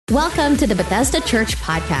Welcome to the Bethesda Church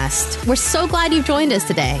Podcast. We're so glad you've joined us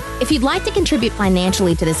today. If you'd like to contribute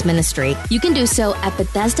financially to this ministry, you can do so at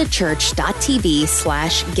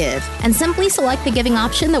BethesdaChurch.tv/give and simply select the giving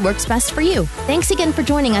option that works best for you. Thanks again for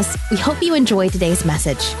joining us. We hope you enjoy today's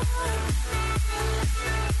message.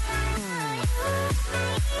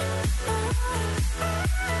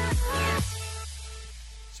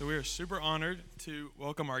 So we are super honored to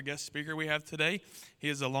welcome our guest speaker we have today. He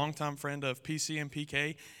is a longtime friend of PC and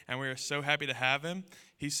PK, and we are so happy to have him.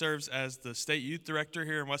 He serves as the state youth director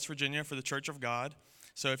here in West Virginia for the Church of God.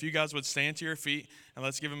 So if you guys would stand to your feet, and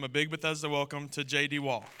let's give him a big Bethesda welcome to J.D.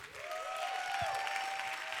 Wall.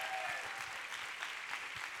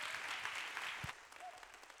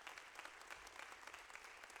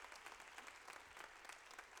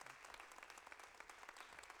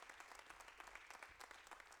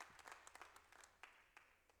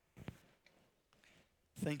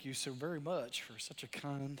 Thank you so very much for such a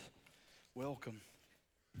kind welcome.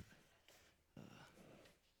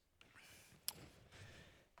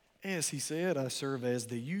 As he said, I serve as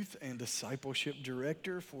the Youth and Discipleship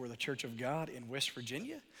Director for the Church of God in West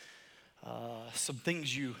Virginia. Some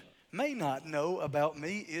things you may not know about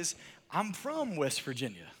me is I'm from West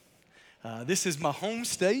Virginia. This is my home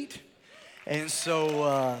state, and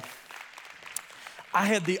so I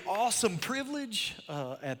had the awesome privilege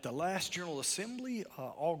at the last General Assembly,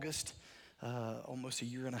 August, almost a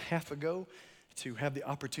year and a half ago, to have the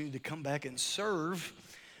opportunity to come back and serve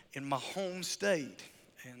in my home state.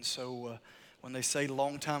 And so when they say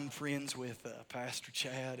longtime friends with Pastor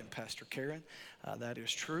Chad and Pastor Karen, that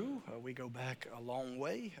is true. We go back a long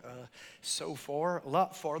way, so far, a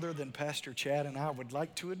lot farther than Pastor Chad and I would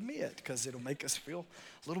like to admit, because it'll make us feel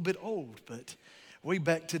a little bit old, but way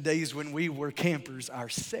back to days when we were campers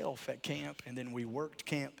ourselves at camp, and then we worked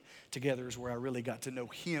camp together is where I really got to know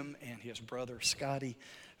him and his brother, Scotty,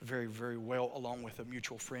 very, very well, along with a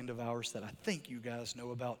mutual friend of ours that I think you guys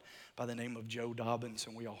know about by the name of Joe Dobbins,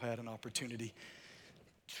 and we all had an opportunity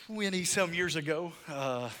 20-some years ago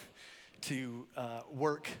to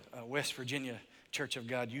work West Virginia Church of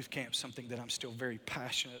God Youth Camp, something that I'm still very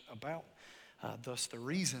passionate about, thus the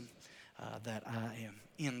reason that I am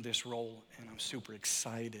in this role, and I'm super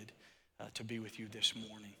excited to be with you this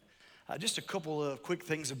morning. Just a couple of quick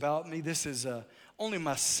things about me. This is only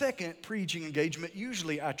my second preaching engagement.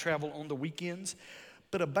 Usually I travel on the weekends,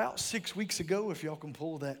 but about 6 weeks ago, if y'all can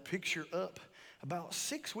pull that picture up, about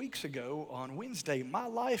 6 weeks ago on Wednesday, my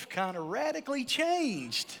life kind of radically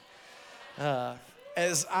changed.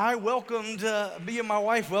 As I welcomed, me and my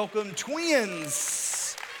wife welcomed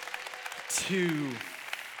twins to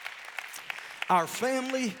our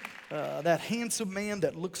family. That handsome man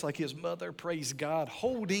that looks like his mother, praise God,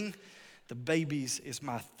 holding the babies is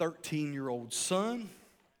my 13-year-old son.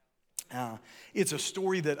 It's a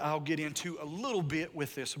story that I'll get into a little bit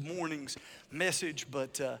with this morning's message,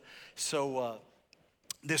 but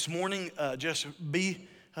this morning, just be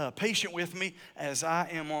patient with me as I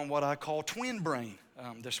am on what I call twin brain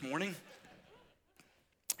this morning.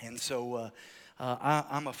 And so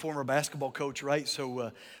I'm a former basketball coach, right?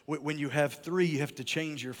 So when you have three, you have to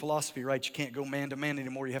change your philosophy, right? You can't go man-to-man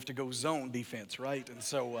anymore. You have to go zone defense, right? And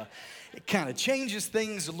so it kind of changes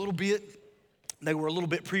things a little bit. They were a little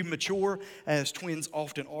bit premature, as twins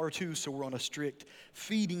often are too, so we're on a strict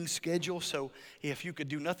feeding schedule. So if you could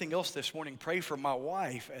do nothing else this morning, pray for my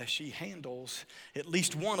wife as she handles at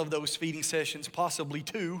least one of those feeding sessions, possibly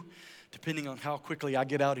two, depending on how quickly I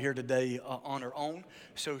get out of here today on her own.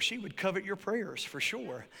 So she would covet your prayers for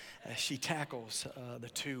sure as she tackles the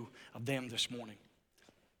two of them this morning.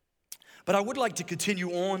 But I would like to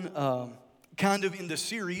continue on kind of in the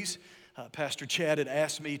series. Pastor Chad had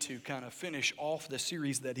asked me to kind of finish off the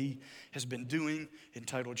series that he has been doing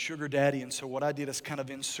entitled Sugar Daddy. And so what I did is kind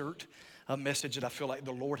of insert a message that I feel like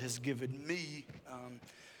the Lord has given me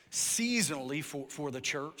seasonally for the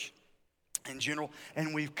church in general,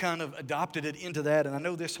 and we've kind of adopted it into that. And I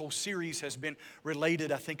know this whole series has been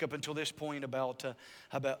related, I think, up until this point about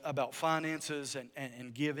finances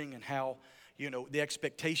and giving, and how, you know, the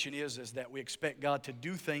expectation is that we expect God to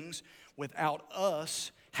do things without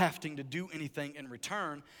us having to do anything in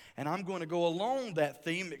return. And I'm going to go along that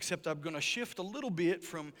theme, except I'm going to shift a little bit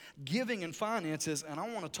from giving and finances, and I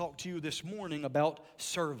want to talk to you this morning about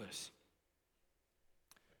service.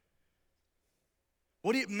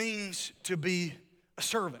 What it means to be a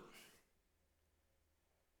servant.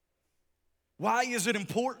 Why is it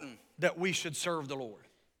important that we should serve the Lord?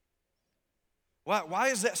 Why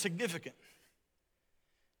is that significant?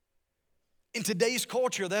 In today's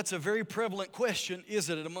culture, that's a very prevalent question,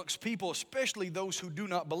 isn't it, amongst people, especially those who do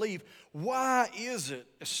not believe. Why is it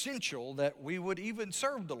essential that we would even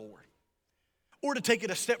serve the Lord? Or to take it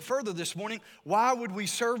a step further this morning, why would we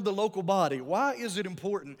serve the local body? Why is it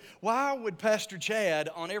important? Why would Pastor Chad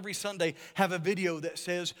on every Sunday have a video that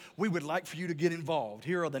says, we would like for you to get involved?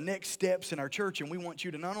 Here are the next steps in our church, and we want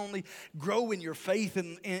you to not only grow in your faith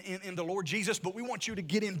in the Lord Jesus, but we want you to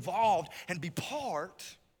get involved and be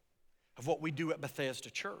part of what we do at Bethesda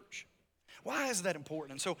Church. Why is that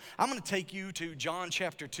important? And so I'm going to take you to John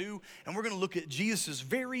chapter 2, and we're going to look at Jesus'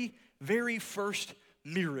 very, very first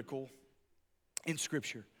miracle in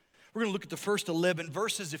Scripture. We're going to look at the first 11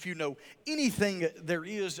 verses. If you know anything there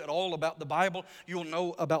is at all about the Bible, you'll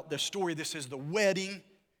know about this story. This is the wedding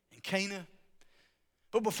in Cana.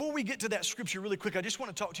 But before we get to that Scripture really quick, I just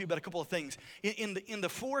want to talk to you about a couple of things. In the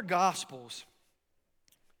four Gospels,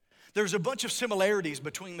 there's a bunch of similarities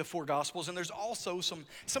between the four Gospels, and there's also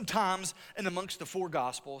some times in amongst the four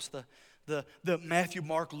Gospels, the Matthew,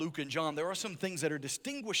 Mark, Luke, and John, there are some things that are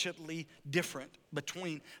distinguishably different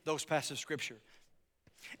between those passages of Scripture.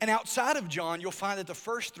 And outside of John, you'll find that the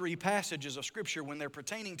first three passages of Scripture, when they're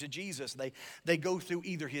pertaining to Jesus, they go through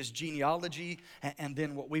either his genealogy and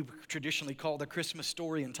then what we traditionally call the Christmas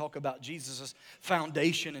story and talk about Jesus'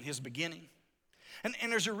 foundation and his beginning.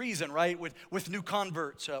 And there's a reason, right, with new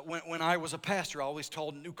converts. When I was a pastor, I always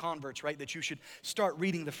told new converts, right, that you should start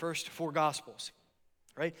reading the first four Gospels,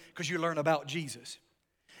 right, because you learn about Jesus.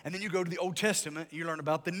 And then you go to the Old Testament, you learn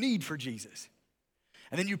about the need for Jesus.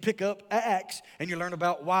 And then you pick up Acts, and you learn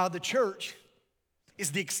about why the church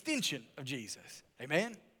is the extension of Jesus.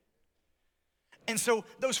 Amen? And so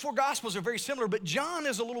those four Gospels are very similar, but John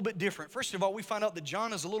is a little bit different. First of all, we find out that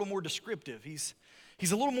John is a little more descriptive. He's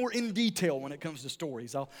a little more in detail when it comes to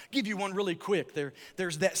stories. I'll give you one really quick.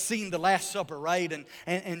 There's that scene, the Last Supper, right?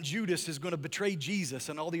 And Judas is going to betray Jesus,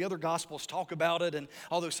 and all the other Gospels talk about it and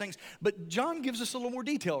all those things. But John gives us a little more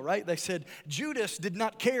detail, right? They said Judas did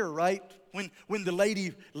not care, right? When the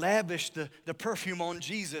lady lavished the perfume on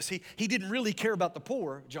Jesus, he didn't really care about the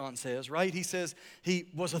poor, John says, right? He says he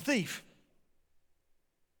was a thief.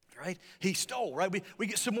 Right? He stole, right? We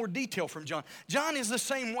get some more detail from John. John is the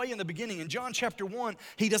same way in the beginning. In John chapter 1,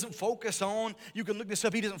 he doesn't focus on, you can look this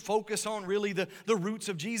up, he doesn't focus on really the roots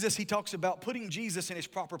of Jesus. He talks about putting Jesus in his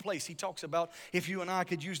proper place. He talks about, if you and I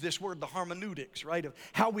could use this word, the hermeneutics, right? Of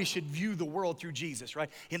how we should view the world through Jesus,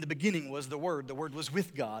 right? In the beginning was the Word was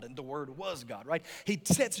with God, and the Word was God, right? He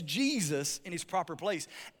sets Jesus in his proper place.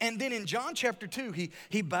 And then in John chapter 2,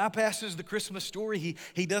 he bypasses the Christmas story.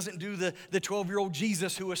 He doesn't do the 12-year-old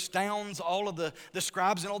Jesus who astounds all of the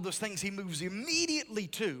scribes and all those things. He moves immediately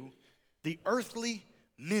to the earthly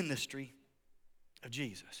ministry of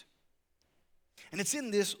Jesus. And it's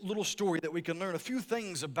in this little story that we can learn a few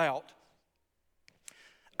things about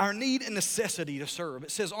our need and necessity to serve.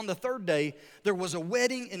 It says, on the third day, there was a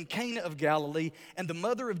wedding in Cana of Galilee, and the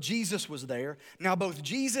mother of Jesus was there. Now both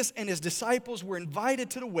Jesus and his disciples were invited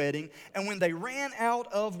to the wedding, and when they ran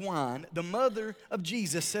out of wine, the mother of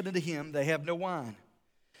Jesus said unto him, they have no wine.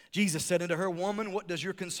 Jesus said unto her, woman, what does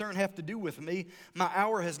your concern have to do with me? My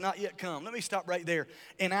hour has not yet come. Let me stop right there.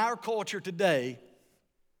 In our culture today,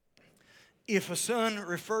 if a son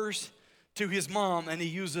refers to his mom and he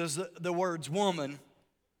uses the words woman,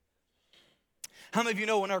 how many of you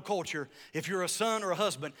know in our culture, if you're a son or a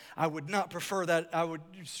husband, I would not prefer that. I would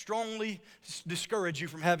strongly discourage you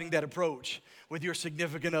from having that approach with your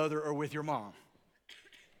significant other or with your mom.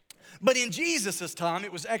 But in Jesus' time,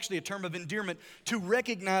 it was actually a term of endearment. To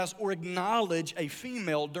recognize or acknowledge a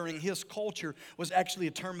female during his culture was actually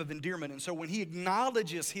a term of endearment. And so when he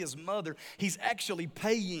acknowledges his mother, he's actually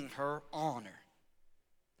paying her honor.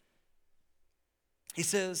 He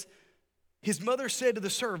says, his mother said to the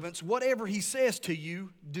servants, whatever he says to you,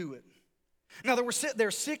 do it. Now there were set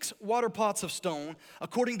there 6 water pots of stone,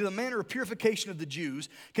 according to the manner of purification of the Jews,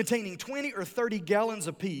 containing 20 or 30 gallons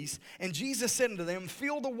apiece. And Jesus said unto them,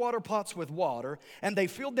 fill the water pots with water. And they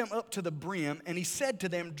filled them up to the brim. And he said to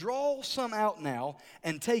them, draw some out now,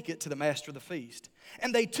 and take it to the master of the feast.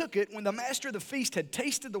 And they took it. When the master of the feast had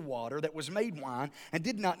tasted the water that was made wine, and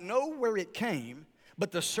did not know where it came,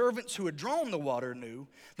 but the servants who had drawn the water knew,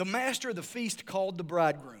 the master of the feast called the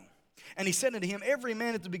bridegroom. And he said unto him, every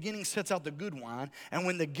man at the beginning sets out the good wine, and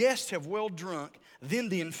when the guests have well drunk, then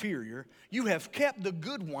the inferior. You have kept the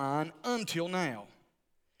good wine until now.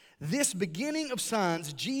 This beginning of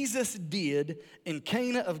signs Jesus did in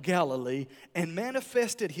Cana of Galilee, and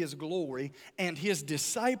manifested his glory, and his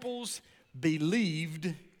disciples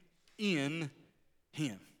believed in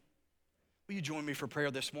him. Will you join me for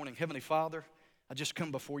prayer this morning? Heavenly Father, I just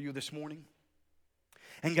come before you this morning.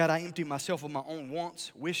 And God, I empty myself of my own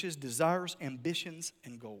wants, wishes, desires, ambitions,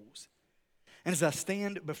 and goals. And as I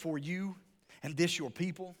stand before you and this your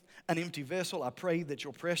people, an empty vessel, I pray that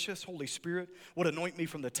your precious Holy Spirit would anoint me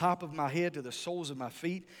from the top of my head to the soles of my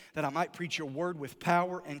feet, that I might preach your word with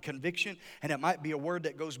power and conviction, and it might be a word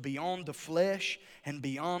that goes beyond the flesh and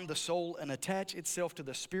beyond the soul and attach itself to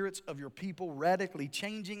the spirits of your people, radically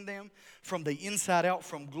changing them from the inside out,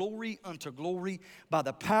 from glory unto glory, by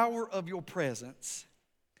the power of your presence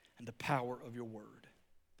and the power of your word.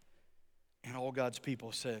 And all God's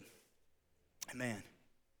people said, amen.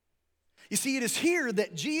 You see, it is here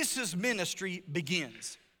that Jesus' ministry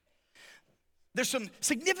begins. There's some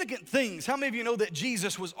significant things. How many of you know that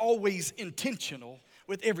Jesus was always intentional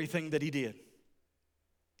with everything that he did?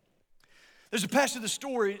 There's a passage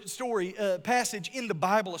in the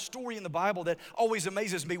Bible, a story in the Bible that always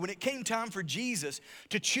amazes me. When it came time for Jesus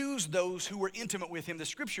to choose those who were intimate with him, the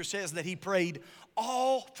scripture says that he prayed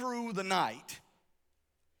all through the night.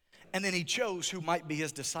 And then he chose who might be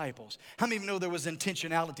his disciples. How many of you know there was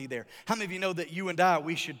intentionality there? How many of you know that you and I,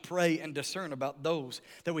 we should pray and discern about those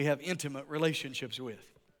that we have intimate relationships with?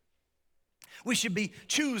 We should be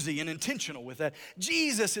choosy and intentional with that.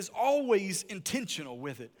 Jesus is always intentional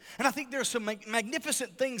with it. And I think there are some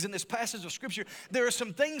magnificent things in this passage of Scripture. There are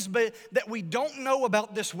some things that we don't know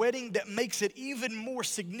about this wedding that makes it even more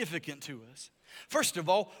significant to us. First of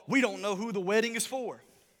all, we don't know who the wedding is for.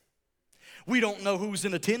 We don't know who's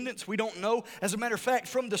in attendance. We don't know. As a matter of fact,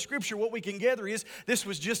 from the scripture, what we can gather is this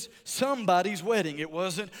was just somebody's wedding. It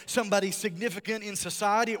wasn't somebody significant in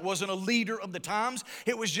society. It wasn't a leader of the times.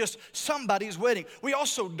 It was just somebody's wedding. We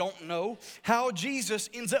also don't know how Jesus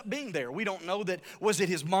ends up being there. We don't know that, was it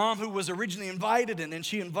his mom who was originally invited, and then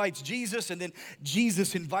she invites Jesus, and then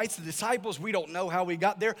Jesus invites the disciples. We don't know how we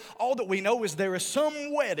got there. All that we know is there is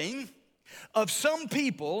some wedding of some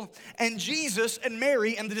people, and Jesus and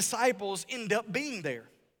Mary and the disciples end up being there.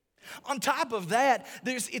 On top of that,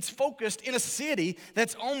 it's focused in a city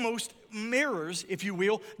that's almost mirrors, if you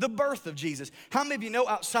will, the birth of Jesus. How many of you know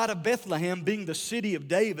outside of Bethlehem being the city of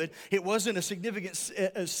David, it wasn't a significant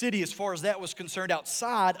city as far as that was concerned,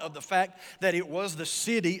 outside of the fact that it was the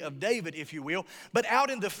city of David, if you will. But out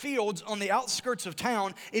in the fields on the outskirts of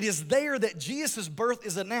town, it is there that Jesus' birth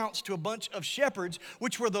is announced to a bunch of shepherds,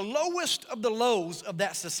 which were the lowest of the lows of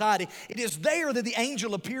that society. It is there that the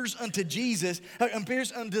angel appears unto Jesus,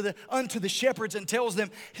 appears unto the shepherds and tells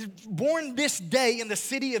them, born this day in the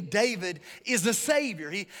city of David is the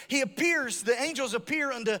Savior. He appears, the angels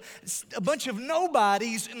appear unto a bunch of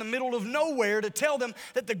nobodies in the middle of nowhere to tell them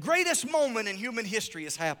that the greatest moment in human history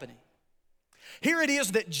is happening. Here it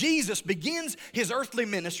is that Jesus begins his earthly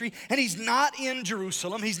ministry, and he's not in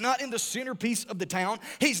Jerusalem. He's not in the centerpiece of the town.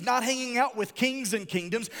 He's not hanging out with kings and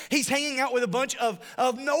kingdoms. He's hanging out with a bunch of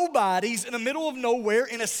nobodies in the middle of nowhere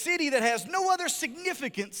in a city that has no other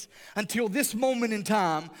significance until this moment in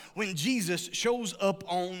time when Jesus shows up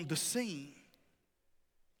on the scene.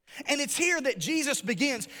 And it's here that Jesus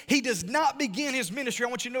begins. He does not begin his ministry. I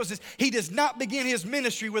want you to notice this. He does not begin his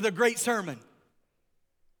ministry with a great sermon.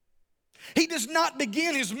 He does not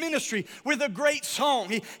begin his ministry with a great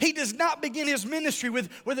song. He does not begin his ministry with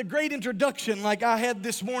a great introduction like I had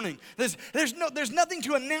this morning. There's nothing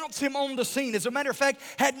to announce him on the scene. As a matter of fact,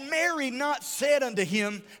 had Mary not said unto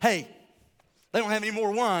him, hey, they don't have any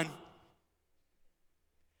more wine,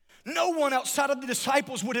 no one outside of the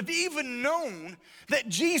disciples would have even known that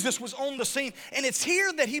Jesus was on the scene. And it's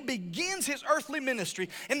here that he begins his earthly ministry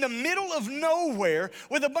in the middle of nowhere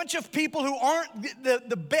with a bunch of people who aren't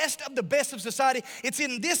the best of the best of society. It's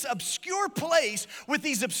in this obscure place with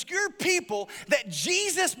these obscure people that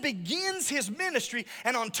Jesus begins his ministry.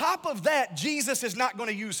 And on top of that, Jesus is not going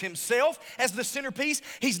to use himself as the centerpiece.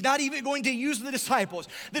 He's not even going to use the disciples.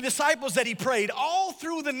 The disciples that he prayed all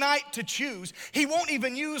through the night to choose, he won't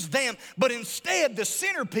even use them, but instead the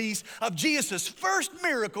centerpiece of Jesus' first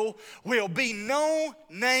miracle will be no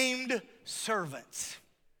named servants.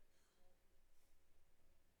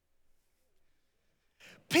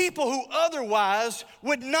 People who otherwise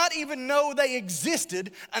would not even know they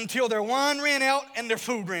existed until their wine ran out and their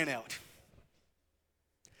food ran out.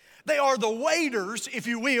 They are the waiters, if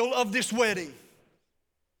you will, of this wedding.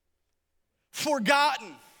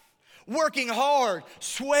 Forgotten, working hard,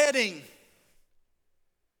 sweating.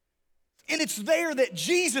 And it's there that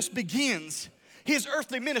Jesus begins his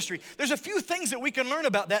earthly ministry. There's a few things that we can learn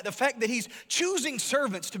about that. The fact that he's choosing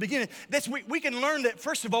servants to begin. We can learn that,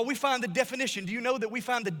 first of all, we find the definition. Do you know that we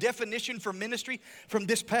find the definition for ministry from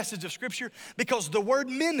this passage of Scripture? Because the word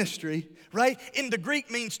ministry, right, in the Greek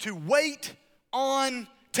means to wait on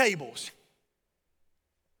tables.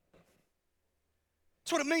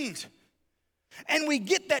 That's what it means. And we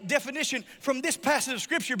get that definition from this passage of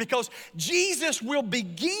Scripture because Jesus will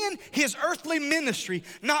begin his earthly ministry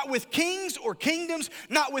not with kings or kingdoms,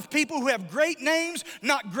 not with people who have great names,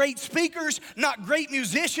 not great speakers, not great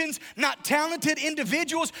musicians, not talented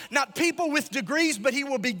individuals, not people with degrees, but he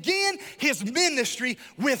will begin his ministry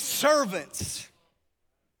with servants.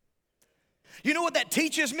 You know what that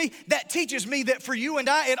teaches me? That teaches me that for you and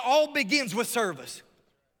I, it all begins with service.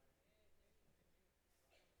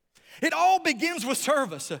 It all begins with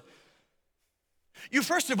service.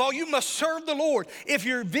 First of all, you must serve the Lord. If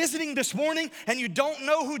you're visiting this morning and you don't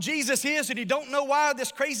know who Jesus is and you don't know why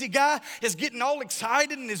this crazy guy is getting all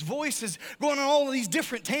excited and his voice is going on all of these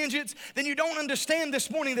different tangents, then you don't understand this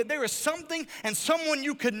morning that there is something and someone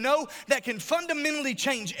you could know that can fundamentally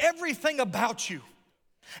change everything about you.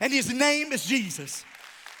 And his name is Jesus.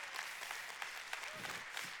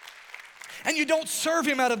 And you don't serve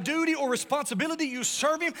him out of duty or responsibility. You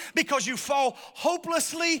serve him because you fall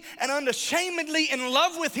hopelessly and unashamedly in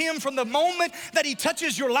love with him from the moment that he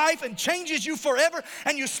touches your life and changes you forever.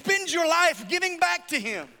 And you spend your life giving back to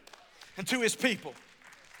him and to his people.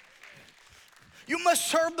 You must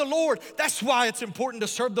serve the Lord. That's why it's important to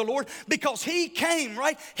serve the Lord, because he came,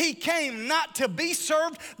 right? He came not to be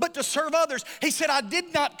served, but to serve others. He said, I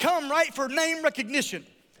did not come, right, for name recognition.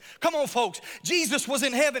 Come on, folks. Jesus was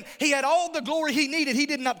in heaven. He had all the glory he needed. He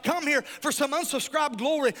did not come here for some unsubscribed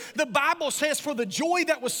glory. The Bible says for the joy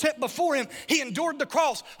that was set before him, he endured the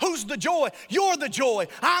cross. Who's the joy? You're the joy.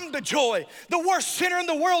 I'm the joy. The worst sinner in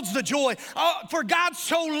the world's the joy. For God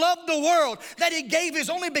so loved the world that he gave his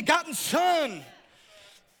only begotten Son.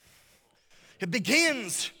 It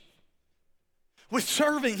begins with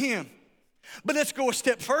serving him. But let's go a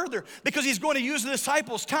step further, because he's going to use the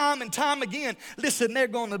disciples time and time again. Listen, they're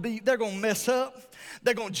going to mess up.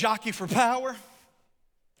 They're going to jockey for power.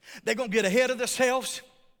 They're going to get ahead of themselves.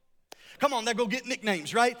 Come on, they're going to get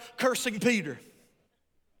nicknames, right? Cursing Peter.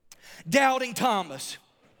 Doubting Thomas.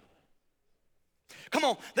 Come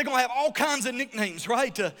on, they're going to have all kinds of nicknames,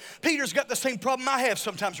 right? Peter's got the same problem I have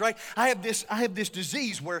sometimes, right? I have this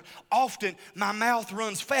disease where often my mouth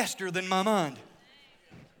runs faster than my mind.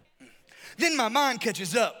 Then my mind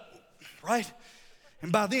catches up, right?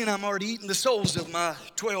 And by then I'm already eating the soles of my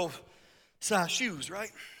 12 size shoes, right?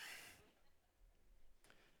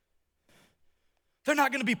 They're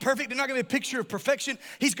not going to be perfect. They're not going to be a picture of perfection.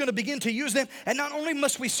 He's going to begin to use them. And not only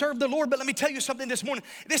must we serve the Lord, but let me tell you something this morning.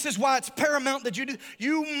 This is why it's paramount that you do.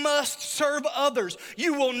 You must serve others.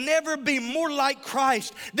 You will never be more like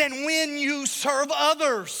Christ than when you serve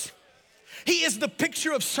others. He is the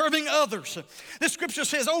picture of serving others. The scripture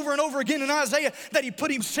says over and over again in Isaiah that he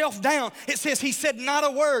put himself down. It says he said not a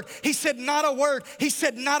word. He said not a word. He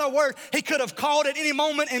said not a word. He could have called at any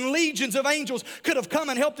moment and legions of angels could have come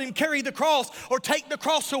and helped him carry the cross or take the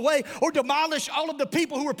cross away or demolish all of the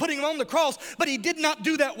people who were putting him on the cross. But he did not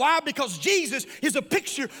do that. Why? Because Jesus is a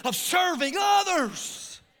picture of serving others.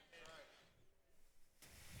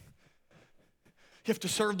 You have to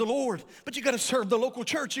serve the Lord, but you got to serve the local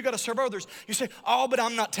church. You got to serve others. You say, oh, but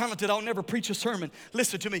I'm not talented. I'll never preach a sermon.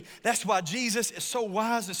 Listen to me. That's why Jesus is so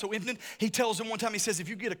wise and so infinite. He tells them one time, he says, if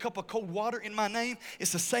you get a cup of cold water in my name,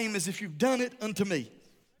 it's the same as if you've done it unto me.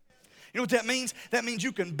 You know what that means? That means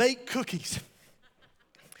you can bake cookies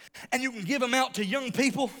and you can give them out to young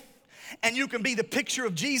people. And you can be the picture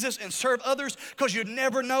of Jesus and serve others, because you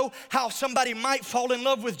never know how somebody might fall in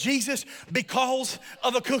love with Jesus because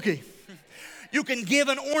of a cookie. You can give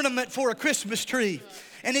an ornament for a Christmas tree,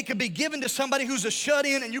 and it can be given to somebody who's a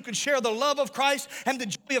shut-in, and you can share the love of Christ and the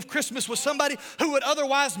joy of Christmas with somebody who would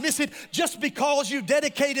otherwise miss it just because you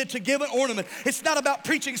dedicated to give an ornament. It's not about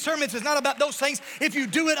preaching sermons. It's not about those things. If you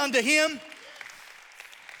do it unto him,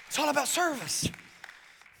 it's all about service.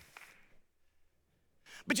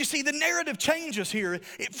 But you see, the narrative changes here.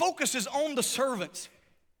 It focuses on the servants.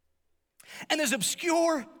 And as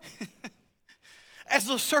obscure as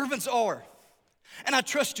the servants are, and I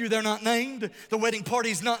trust you, they're not named. The wedding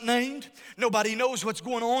party's not named. Nobody knows what's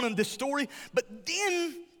going on in this story. But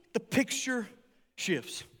then the picture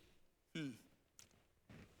shifts. The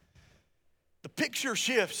picture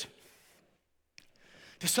shifts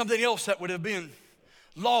to something else that would have been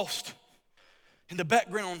lost in the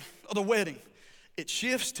background of the wedding. It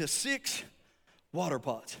shifts to 6 water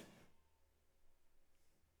pots.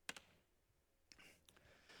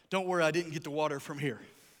 Don't worry, I didn't get the water from here.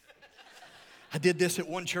 I did this at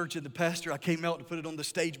one church, and the pastor, I came out to put it on the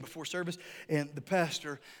stage before service, and the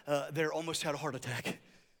pastor there almost had a heart attack.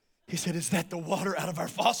 He said, is that the water out of our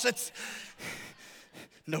faucets?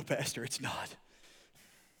 No, pastor, it's not.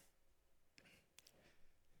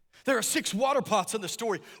 There are 6 water pots in the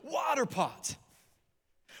story. Water pots.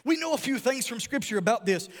 We know a few things from Scripture about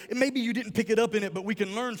this, and maybe you didn't pick it up in it, but we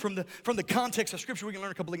can learn from the context of Scripture. We can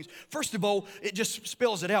learn a couple things. First of all, it just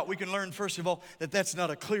spells it out. We can learn, first of all, that that's not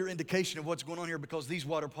a clear indication of what's going on here because these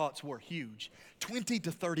water pots were huge, 20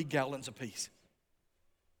 to 30 gallons apiece.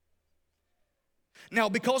 Now,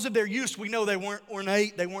 because of their use, we know they weren't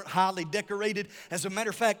ornate, they weren't highly decorated. As a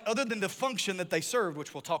matter of fact, other than the function that they served,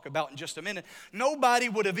 which we'll talk about in just a minute, nobody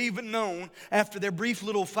would have even known after their brief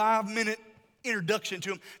little 5-minute introduction to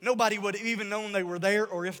them, nobody would have even known they were there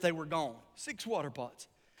or if they were gone. 6 water pots.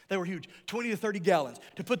 They were huge, 20 to 30 gallons.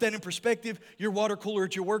 To put that in perspective, your water cooler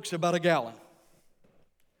at your work's about a gallon.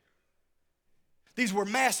 These were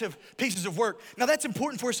massive pieces of work. Now that's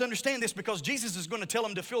important for us to understand this because Jesus is going to tell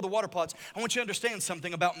them to fill the water pots. I want you to understand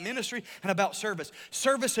something about ministry and about service.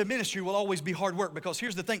 Service and ministry will always be hard work because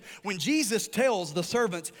here's the thing. When Jesus tells the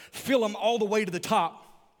servants, fill them all the way to the top,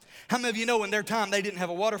 how many of you know in their time they didn't have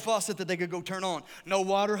a water faucet that they could go turn on? No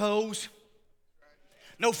water hose,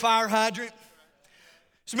 no fire hydrant.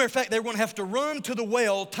 As a matter of fact, they were going to have to run to the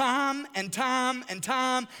well time and time and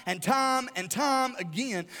time and time and time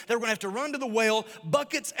again. They were going to have to run to the well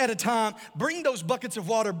buckets at a time, bring those buckets of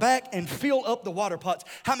water back and fill up the water pots.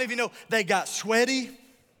 How many of you know they got sweaty?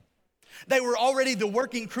 They were already the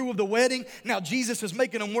working crew of the wedding. Now Jesus is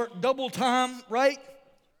making them work double time, right?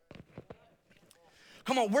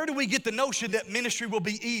 Come on, where do we get the notion that ministry will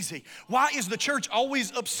be easy? Why is the church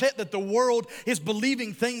always upset that the world is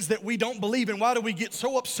believing things that we don't believe in? Why do we get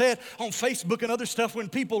so upset on Facebook and other stuff when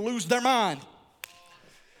people lose their mind?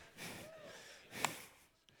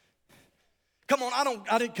 Come on,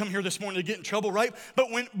 I didn't come here this morning to get in trouble, right?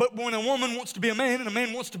 But when a woman wants to be a man and a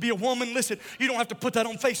man wants to be a woman, listen, you don't have to put that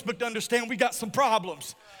on Facebook to understand we got some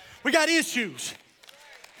problems. We got issues.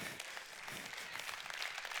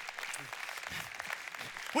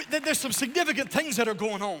 There's some significant things that are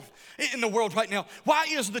going on in the world right now. Why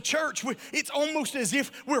is the church, it's almost as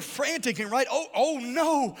if we're frantic and right, oh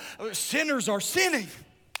no, sinners are sinning.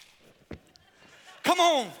 Come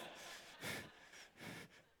on.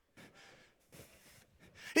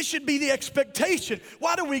 It should be the expectation.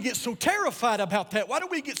 Why do we get so terrified about that? Why do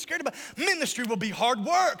we get scared about it? Ministry will be hard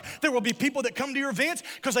work. There will be people that come to your events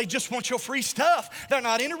because they just want your free stuff. They're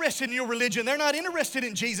not interested in your religion. They're not interested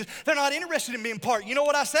in Jesus. They're not interested in being part. You know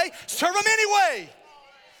what I say? Serve them anyway.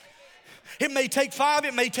 It may take 5,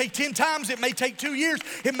 it may take 10 times, it may take 2 years,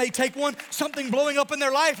 it may take something blowing up in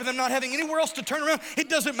their life and them not having anywhere else to turn around. It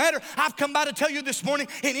doesn't matter. I've come by to tell you this morning,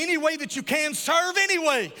 in any way that you can, serve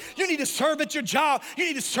anyway. You need to serve at your job. You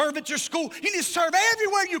need to serve at your school. You need to serve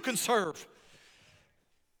everywhere you can serve.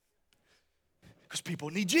 Because people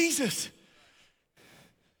need Jesus.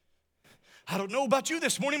 I don't know about you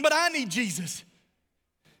this morning, but I need Jesus.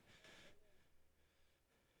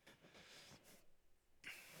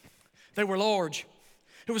 They were large.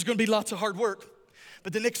 It was going to be lots of hard work.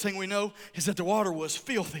 But the next thing we know is that the water was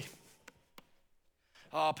filthy.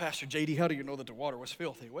 Pastor JD, how do you know that the water was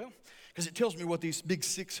filthy? Well, because it tells me what these big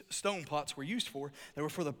 6 stone pots were used for. They were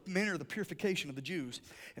for the manner of the purification of the Jews.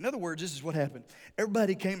 In other words, this is what happened.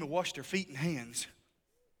 Everybody came to wash their feet and hands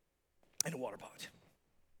in the water pots.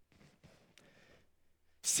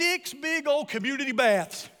 6 big old community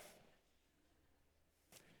baths.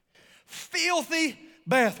 Filthy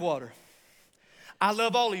bath water. I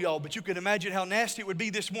love all of y'all, but you can imagine how nasty it would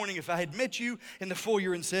be this morning if I had met you in the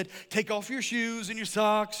foyer and said, take off your shoes and your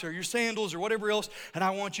socks or your sandals or whatever else, and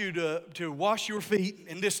I want you to wash your feet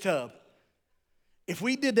in this tub. If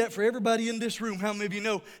we did that for everybody in this room, how many of you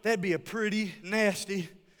know that'd be a pretty nasty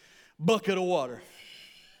bucket of water?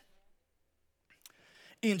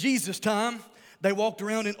 In Jesus' time, they walked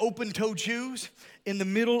around in open-toed shoes in the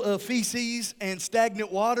middle of feces and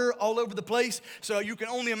stagnant water all over the place. So you can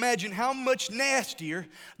only imagine how much nastier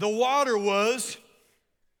the water was.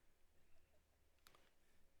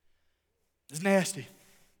 It's nasty,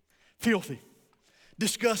 filthy,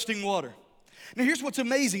 disgusting water. Now here's what's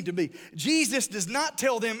amazing to me. Jesus does not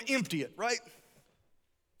tell them empty it, right?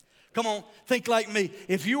 Come on, think like me.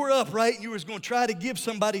 If you were up, right, and you was going to try to give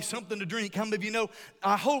somebody something to drink, how many of you know,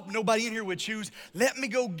 I hope nobody in here would choose, let me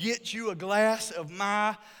go get you a glass of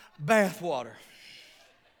my bath water.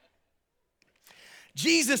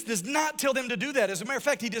 Jesus does not tell them to do that. As a matter of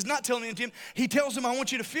fact, he does not tell them to. He tells them, I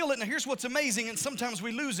want you to feel it. Now, here's what's amazing, and sometimes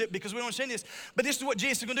we lose it because we don't understand this, but this is what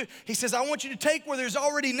Jesus is going to do. He says, I want you to take where there's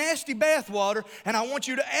already nasty bath water, and I want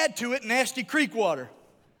you to add to it nasty creek water.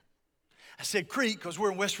 I said creek because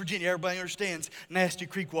we're in West Virginia. Everybody understands nasty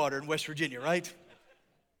creek water in West Virginia, right?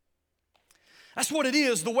 That's what it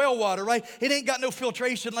is, the well water, right? It ain't got no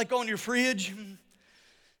filtration like on your fridge.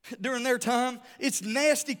 during their time. It's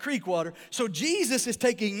nasty creek water. So Jesus is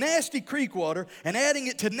taking nasty creek water and adding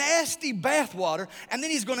it to nasty bath water, and then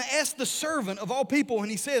he's going to ask the servant of all people, and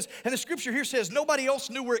he says, and the scripture here says nobody else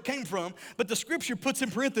knew where it came from, but the scripture puts in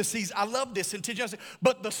parentheses, I love this,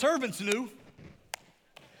 but the servants knew.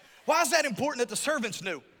 Why is that important that the servants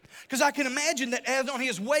knew? Because I can imagine that as on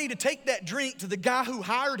his way to take that drink to the guy who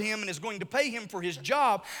hired him and is going to pay him for his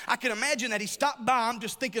job, I can imagine that he stopped by. I'm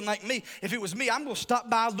just thinking like me. If it was me, I'm going to stop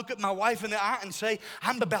by, look at my wife in the eye and say,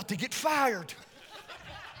 I'm about to get fired.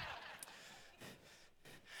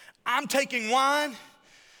 I'm taking wine,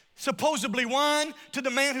 supposedly wine, to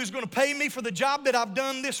the man who's going to pay me for the job that I've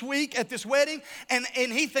done this week at this wedding, and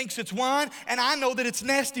he thinks it's wine, and I know that it's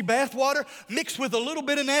nasty bath water mixed with a little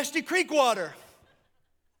bit of nasty creek water.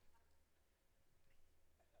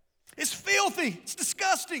 It's filthy. It's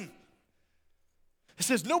disgusting. It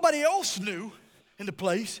says nobody else knew in the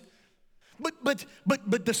place,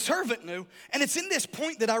 but the servant knew. And it's in this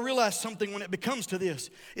point that I realize something when it becomes to this,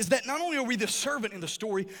 is that not only are we the servant in the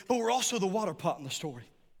story, but we're also the water pot in the story.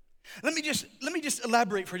 Let me just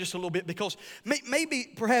elaborate for just a little bit, because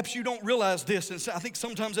maybe perhaps you don't realize this, and I think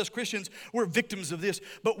sometimes as Christians we're victims of this,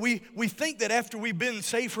 but we think that after we've been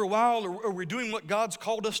saved for a while, or we're doing what God's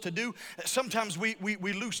called us to do, sometimes we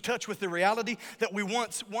lose touch with the reality that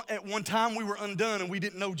at one time we were undone and we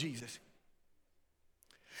didn't know Jesus.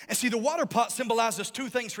 And see, the water pot symbolizes two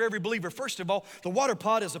things for every believer. First of all, the water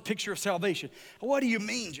pot is a picture of salvation. What do you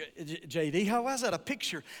mean, JD? How is that a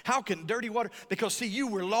picture? How can dirty water? Because see, you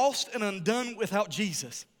were lost and undone without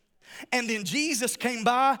Jesus. And then Jesus came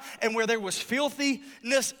by, and where there was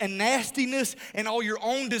filthiness and nastiness and all your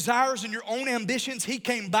own desires and your own ambitions, he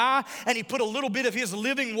came by and he put a little bit of his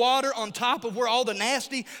living water on top of where all the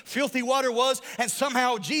nasty, filthy water was, and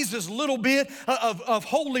somehow Jesus' little bit of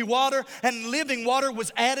holy water and living water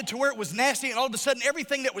was added to where it was nasty, and all of a sudden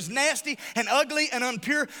everything that was nasty and ugly and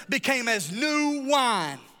impure became as new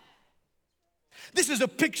wine. This is a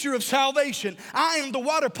picture of salvation. I am the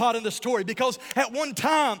water pot in the story, because at one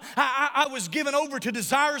time I was given over to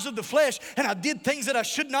desires of the flesh, and I did things that I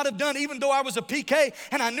should not have done, even though I was a PK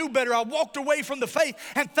and I knew better. I walked away from the faith,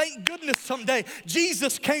 and thank goodness someday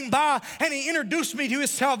Jesus came by and he introduced me to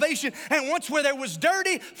his salvation, and once where there was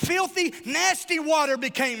dirty, filthy, nasty water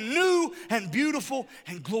became new and beautiful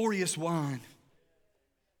and glorious wine.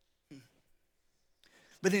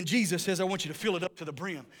 But then Jesus says, I want you to fill it up to the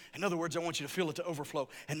brim. In other words, I want you to fill it to overflow.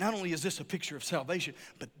 And not only is this a picture of salvation,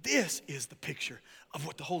 but this is the picture of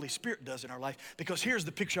what the Holy Spirit does in our life. Because here's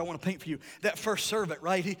the picture I want to paint for you. That first servant,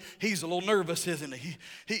 right? He's a little nervous, isn't he?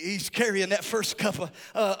 He's carrying that first cup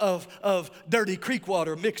of dirty creek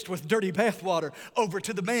water mixed with dirty bath water over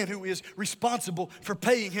to the man who is responsible for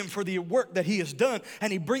paying him for the work that he has done.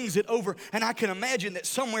 And he brings it over. And I can imagine that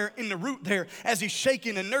somewhere in the root there, as he's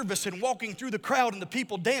shaking and nervous and walking through the crowd and the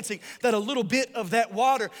people dancing, that a little bit of that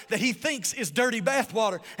water that he thinks is dirty bath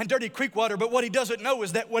water and dirty creek water, but what he doesn't know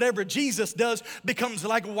is that whatever Jesus does becomes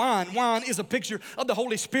like wine. Wine is a picture of the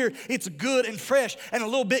Holy Spirit. It's good and fresh, and a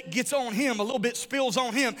little bit gets on him, a little bit spills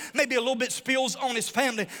on him, maybe a little bit spills on his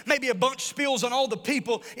family, maybe a bunch spills on all the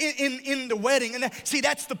people in the wedding. And see,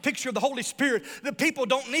 that's the picture of the Holy Spirit. The people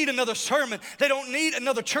don't need another sermon. They don't need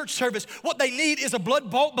another church service. What they need is a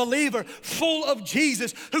blood-bought believer full of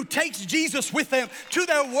Jesus, who takes Jesus with them to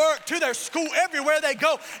their work, to their school, everywhere they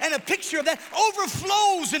go. And a picture of that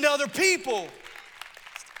overflows into other people.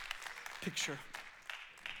 Picture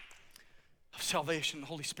of salvation, the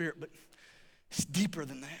Holy Spirit, but it's deeper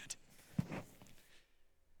than that.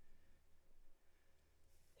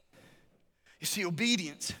 You see,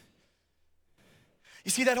 obedience. You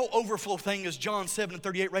see, that whole overflow thing is John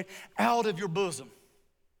 7:38, right? Out of your bosom.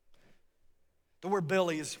 The word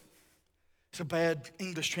belly it's a bad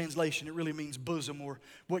English translation. It really means bosom, or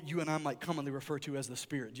what you and I might commonly refer to as the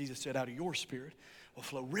Spirit. Jesus said, out of your spirit will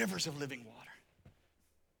flow rivers of living water.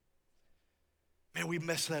 Man, we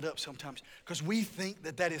mess that up sometimes because we think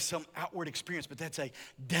that is some outward experience, but that's a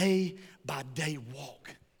day-by-day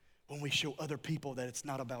walk when we show other people that it's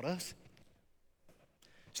not about us.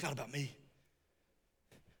 It's not about me.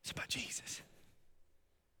 It's about Jesus.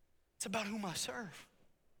 It's about whom I serve.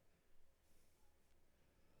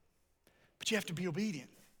 But you have to be obedient.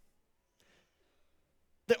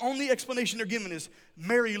 The only explanation they're given is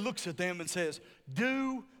Mary looks at them and says,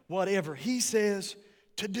 do whatever he says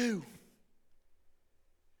to do.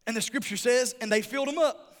 And the scripture says, and they filled him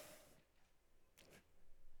up.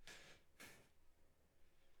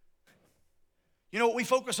 You know what, we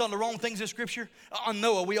focus on the wrong things in scripture. On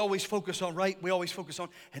Noah, we always focus on right. We always focus on,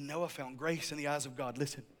 and Noah found grace in the eyes of God.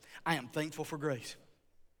 Listen, I am thankful for grace.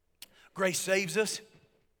 Grace saves us.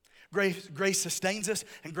 Grace sustains us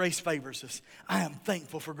and grace favors us. I am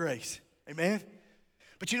thankful for grace. Amen?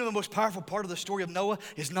 But you know the most powerful part of the story of Noah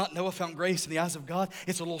is not Noah found grace in the eyes of God.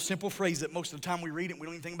 It's a little simple phrase that most of the time we read it and we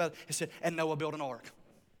don't even think about it. It said, and Noah built an ark.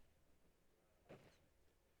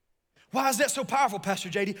 Why is that so powerful, Pastor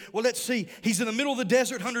JD? Well, let's see. He's in the middle of the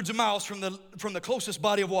desert, hundreds of miles from the closest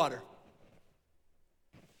body of water.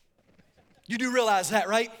 You do realize that,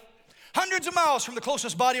 right? Hundreds of miles from the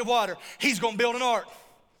closest body of water. He's going to build an ark.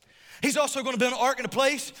 He's also going to build an ark in a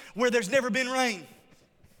place where there's never been rain.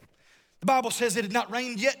 The Bible says it had not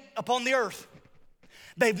rained yet upon the earth.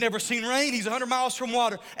 They've never seen rain. He's 100 miles from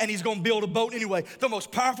water, and he's going to build a boat anyway. The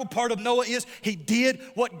most powerful part of Noah is he did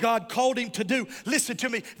what God called him to do. Listen to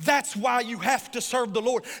me. That's why you have to serve the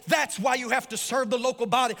Lord. That's why you have to serve the local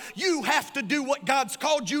body. You have to do what God's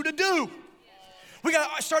called you to do. We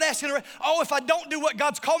got to start asking, if I don't do what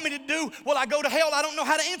God's called me to do, will I go to hell? I don't know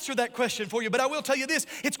how to answer that question for you, but I will tell you this.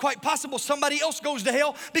 It's quite possible somebody else goes to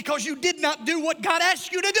hell because you did not do what God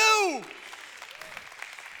asked you to do.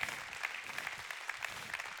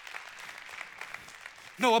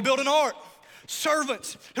 Noah built an ark.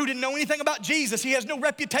 Servants who didn't know anything about Jesus. He has no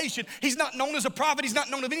reputation. He's not known as a prophet. He's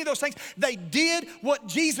not known of any of those things. They did what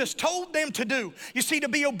Jesus told them to do. You see, to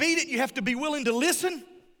be obedient, you have to be willing to listen.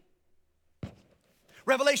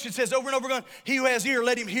 Revelation says over and over again, he who has ear,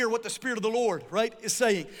 let him hear what the Spirit of the Lord, right, is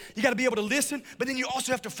saying. You got to be able to listen, but then you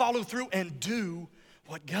also have to follow through and do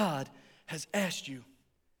what God has asked you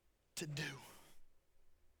to do.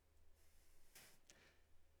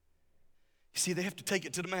 You see, they have to take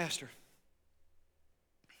it to the master.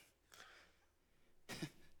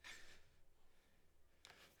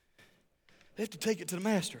 They have to take it to the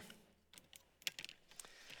master.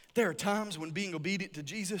 There are times when being obedient to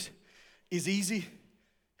Jesus is easy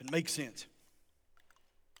and makes sense.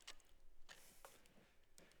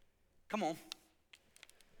 Come on.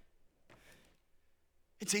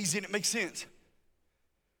 It's easy and it makes sense.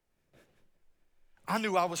 I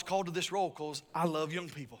knew I was called to this role because I love young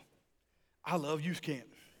people. I love youth camp.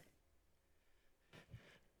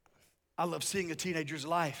 I love seeing a teenager's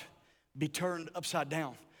life be turned upside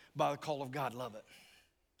down by the call of God. Love it.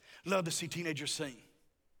 Love to see teenagers sing.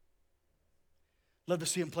 Love to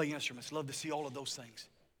see them play instruments. Love to see all of those things.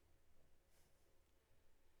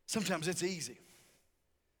 Sometimes it's easy.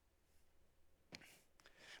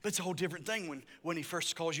 But it's a whole different thing when he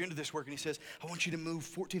first calls you into this work and he says, I want you to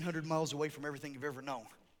move 1,400 miles away from everything you've ever known.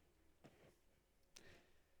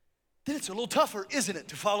 Then it's a little tougher, isn't it,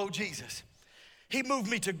 to follow Jesus? He moved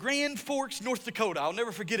me to Grand Forks, North Dakota. I'll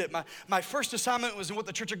never forget it. My first assignment was in what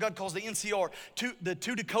the Church of God calls the NCR, the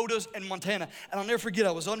two Dakotas and Montana. And I'll never forget,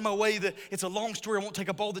 I was on my way. It's a long story. I won't take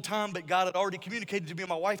up all the time, but God had already communicated to me and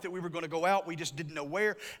my wife that we were going to go out. We just didn't know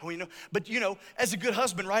where. But as a good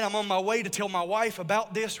husband, right, I'm on my way to tell my wife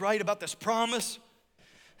about this, right, about this promise,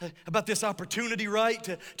 about this opportunity,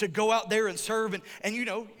 right, to go out there and serve. And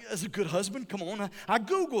as a good husband, come on, I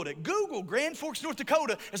Googled it. Google Grand Forks, North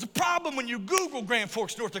Dakota. There's a problem when you Google Grand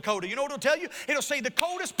Forks, North Dakota. You know what it'll tell you? It'll say the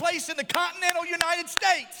coldest place in the continental United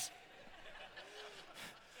States.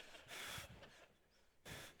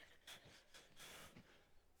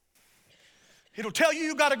 It'll tell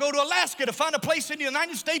you got to go to Alaska to find a place in the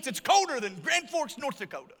United States that's colder than Grand Forks, North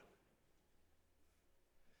Dakota.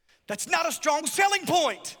 That's not a strong selling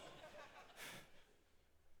point.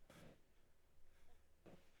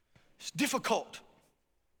 It's difficult.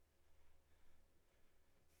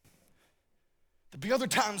 There'll be other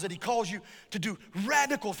times that he calls you to do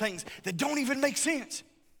radical things that don't even make sense.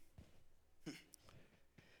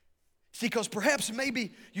 See, because perhaps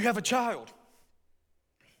maybe you have a child.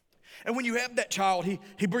 And when you have that child,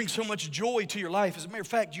 he brings so much joy to your life. As a matter of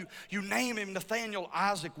fact, you name him Nathaniel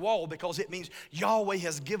Isaac Wall because it means Yahweh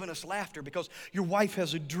has given us laughter, because your wife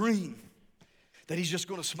has a dream that he's just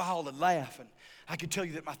going to smile and laugh. And I can tell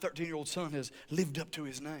you that my 13-year-old son has lived up to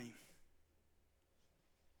his name.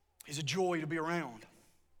 He's a joy to be around.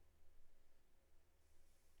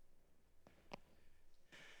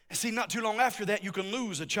 And see, not too long after that, you can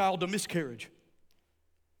lose a child to miscarriage.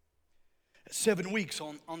 7 weeks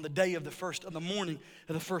on the day of the morning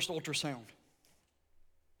of the first ultrasound.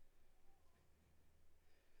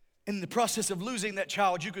 In the process of losing that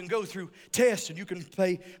child, you can go through tests and you can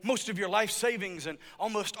pay most of your life savings and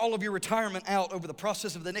almost all of your retirement out over the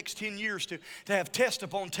process of the next 10 years to have test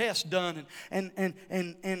upon test done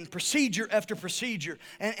and procedure after procedure.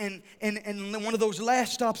 And one of those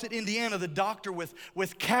last stops at Indiana, the doctor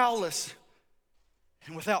with callous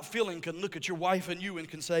and without feeling can look at your wife and you and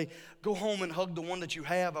can say, go home and hug the one that you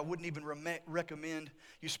have. I wouldn't even recommend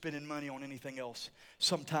you spending money on anything else.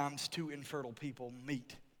 Sometimes two infertile people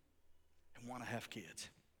meet and want to have kids.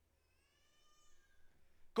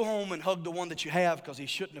 Go home and hug the one that you have because he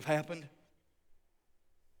shouldn't have happened.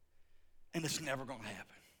 And it's never going to happen.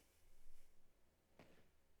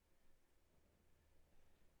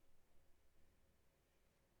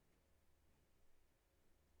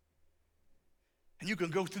 And you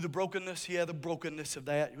can go through the brokenness, the brokenness of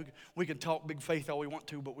that. We can talk big faith all we want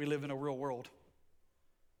to, but we live in a real world.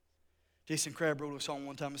 Jason Crabb wrote a song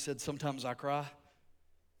one time and said, sometimes I cry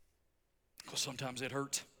because sometimes it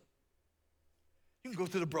hurts. You can go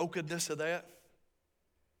through the brokenness of that.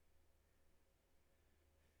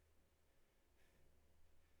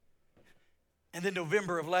 And then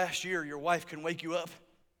November of last year, your wife can wake you up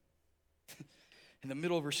in the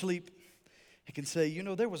middle of her sleep. It can say,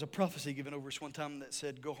 there was a prophecy given over us one time that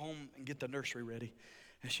said, go home and get the nursery ready.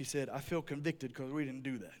 And she said, I feel convicted because we didn't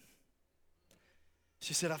do that.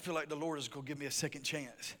 She said, I feel like the Lord is going to give me a second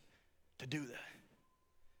chance to do that.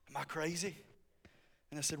 Am I crazy?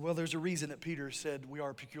 And I said, well, there's a reason that Peter said we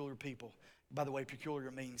are a peculiar people. By the way,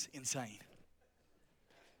 peculiar means insane.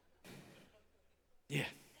 Yeah.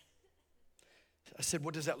 I said,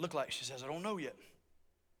 what does that look like? She says, I don't know yet.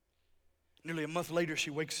 Nearly a month later,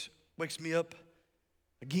 she wakes me up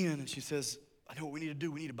again, and she says, I know what we need to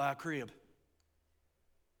do. We need to buy a crib.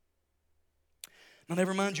 Now,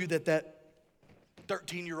 never mind you that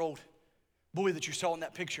 13-year-old boy that you saw in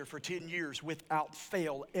that picture for 10 years without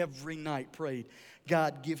fail every night prayed,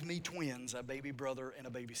 God, give me twins, a baby brother and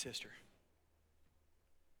a baby sister.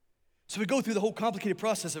 So we go through the whole complicated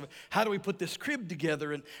process of how do we put this crib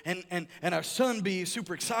together and our son be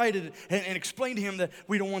super excited and explain to him that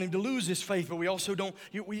we don't want him to lose his faith, but we also don't,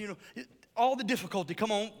 all the difficulty.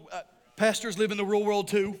 Come on, pastors live in the real world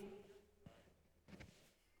too.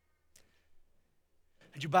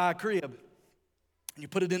 And you buy a crib and you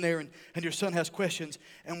put it in there and your son has questions,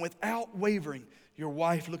 and without wavering, your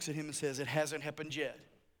wife looks at him and says, it hasn't happened yet,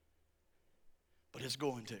 but it's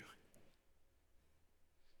going to.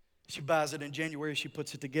 She buys it in January. She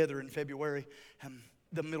puts it together in February and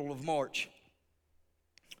the middle of March.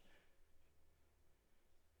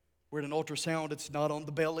 We're at an ultrasound. It's not on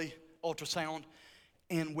the belly ultrasound.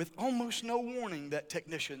 And with almost no warning, that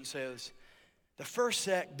technician says, the first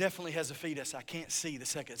sac definitely has a fetus. I can't see the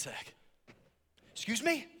second sac. Excuse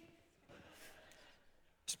me?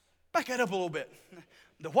 Let's back that up a little bit.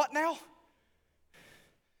 The what now?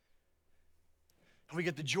 And we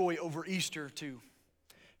get the joy over Easter to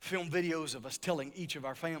film videos of us telling each of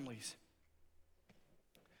our families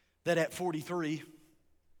that at 43,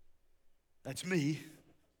 that's me,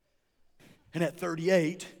 and at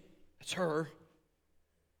 38, that's her.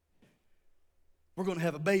 We're going to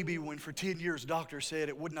have a baby when for 10 years doctors said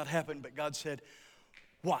it would not happen, but God said,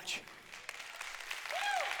 watch.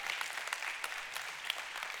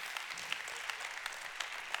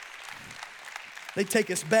 They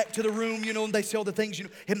take us back to the room, and they say all the things,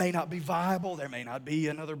 it may not be viable. There may not be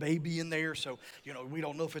another baby in there. So, we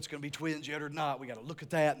don't know if it's going to be twins yet or not. We got to look at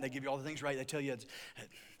that. And they give you all the things right. They tell you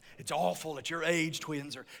it's awful at your age.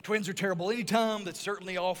 Twins are terrible anytime. That's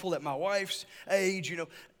certainly awful at my wife's age.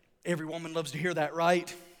 Every woman loves to hear that,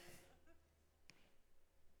 right?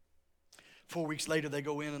 4 weeks later, they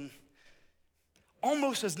go in and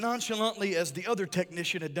almost as nonchalantly as the other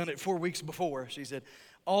technician had done it 4 weeks before, she said,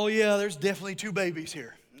 oh yeah, there's definitely 2 babies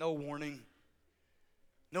here. No warning,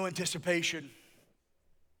 no anticipation.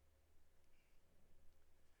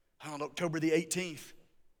 On October the 18th,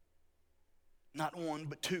 not 1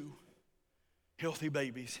 but 2 healthy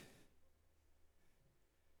babies.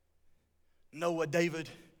 Noah David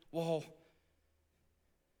Wall,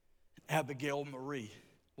 Abigail Marie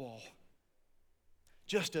Wall.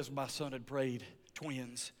 Just as my son had prayed,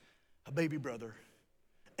 twins, a baby brother,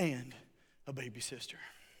 and a baby sister.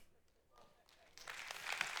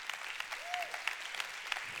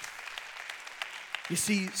 You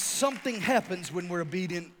see, something happens when we're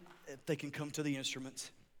obedient, if they can come to the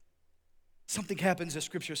instruments. Something happens, as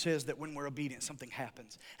Scripture says, that when we're obedient, something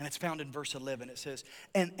happens. And it's found in verse 11. It says,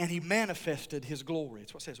 and he manifested his glory.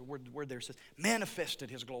 It's what it says, a word there says, manifested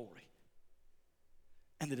his glory.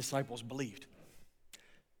 And the disciples believed.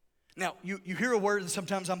 Now, you hear a word, and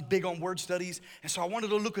sometimes I'm big on word studies, and so I wanted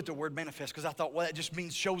to look at the word manifest, because I thought, well, that just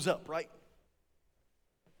means shows up, right?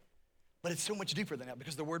 But it's so much deeper than that,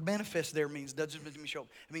 because the word manifest there doesn't mean show up.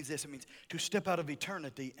 It means this, it means to step out of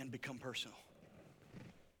eternity and become personal.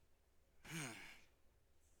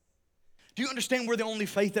 Do you understand we're the only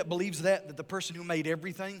faith that believes that the person who made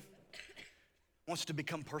everything wants to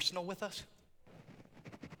become personal with us?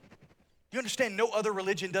 You understand no other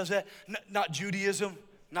religion does that? Not Judaism,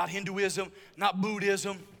 not Hinduism, not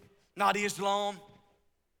Buddhism, not Islam.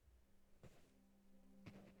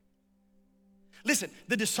 Listen,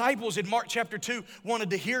 the disciples in Mark chapter 2 wanted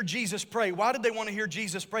to hear Jesus pray. Why did they want to hear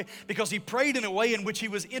Jesus pray? Because he prayed in a way in which he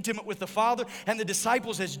was intimate with the Father, and the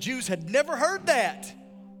disciples as Jews had never heard that.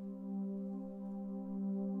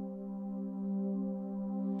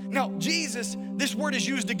 Now, Jesus, this word is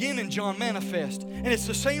used again in John, manifest. And it's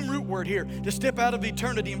the same root word here, to step out of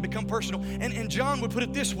eternity and become personal. And John would put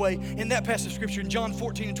it this way in that passage of Scripture. In John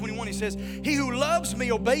 14:21, he says, he who loves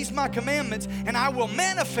me obeys my commandments, and I will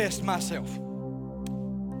manifest myself.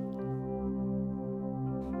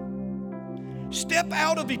 Step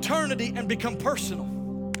out of eternity and become personal.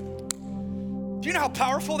 Do you know how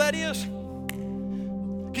powerful that is?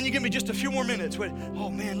 Can you give me just a few more minutes? Wait. Oh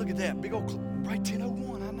man, look at that. Big old, right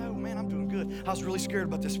 10:01. I know, man, I'm doing good. I was really scared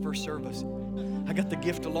about this first service. I got the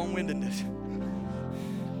gift of long-windedness.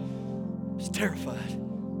 I was terrified.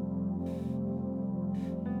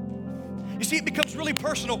 You see, it becomes really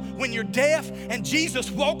personal when you're deaf and Jesus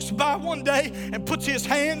walks by one day and puts his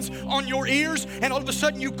hands on your ears, and all of a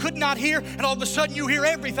sudden you could not hear, and all of a sudden you hear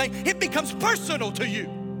everything. It becomes personal to you.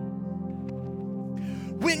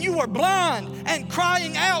 When you are blind and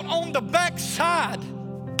crying out on the backside,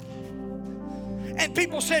 and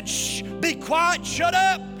people said, shh, be quiet, shut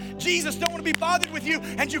up. Jesus don't want to be bothered with you,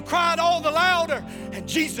 and you cried all the louder, and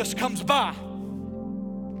Jesus comes by.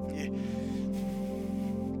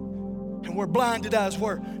 And where blinded eyes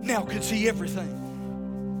were, now can see everything.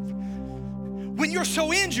 When you're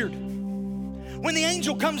so injured, when the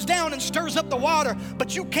angel comes down and stirs up the water,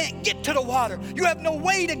 but you can't get to the water. You have no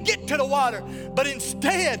way to get to the water. But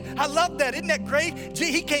instead, I love that. Isn't that great?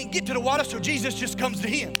 He can't get to the water, so Jesus just comes to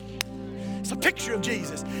him. It's a picture of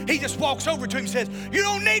Jesus. He just walks over to him and says, you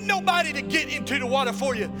don't need nobody to get into the water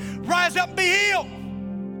for you. Rise up and be healed.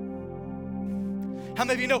 How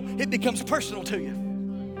many of you know it becomes personal to you?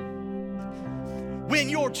 When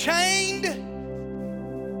you're chained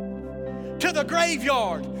to the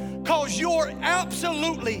graveyard because you're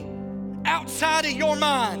absolutely outside of your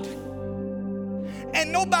mind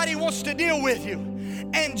and nobody wants to deal with you,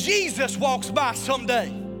 and Jesus walks by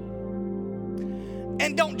someday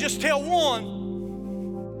and don't just tell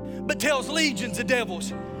one, but tells legions of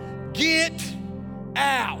devils, get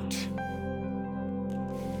out.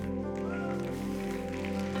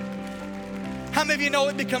 How many of you know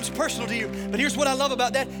it becomes personal to you? But here's what I love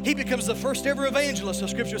about that. He becomes the first ever evangelist, so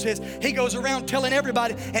Scripture says. He goes around telling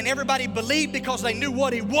everybody, and everybody believed because they knew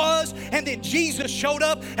what he was, and then Jesus showed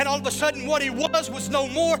up, and all of a sudden what he was no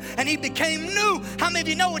more, and he became new. How many of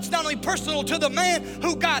you know it's not only personal to the man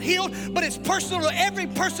who got healed, but it's personal to every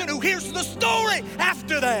person who hears the story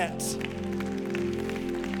after that?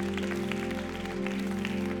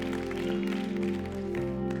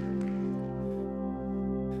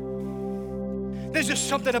 There's just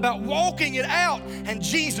something about walking it out and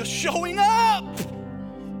Jesus showing up.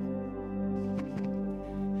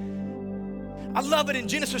 I love it in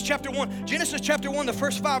Genesis chapter 1. Genesis chapter 1, the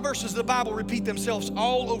first 5 verses of the Bible repeat themselves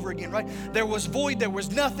all over again, right? There was void, there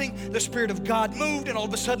was nothing. The Spirit of God moved, and all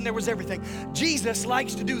of a sudden there was everything. Jesus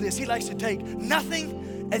likes to do this. He likes to take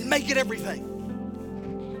nothing and make it everything.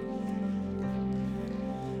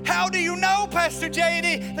 How do you know, Pastor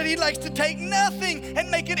JD, that he likes to take nothing and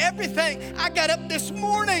make it everything? I got up this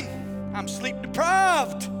morning. I'm sleep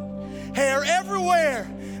deprived. Hair everywhere.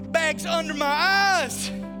 Bags under my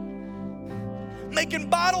eyes. Making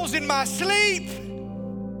bottles in my sleep.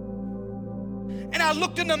 And I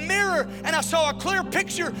looked in the mirror and I saw a clear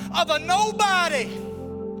picture of a nobody.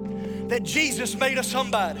 That Jesus made a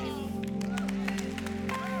somebody.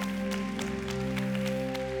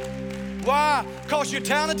 Why? Because you're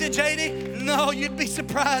talented, JD? No, you'd be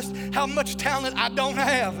surprised how much talent I don't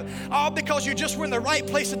have. All because you just were in the right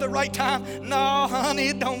place at the right time? No, honey,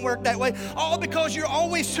 it don't work that way. All because you're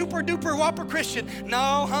always super duper whopper Christian?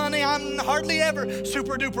 No, honey, I'm hardly ever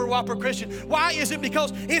super duper whopper Christian. Why is it?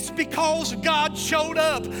 Because it's because God showed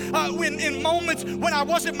up. When in moments when I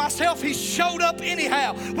wasn't myself, he showed up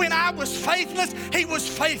anyhow. When I was faithless, he was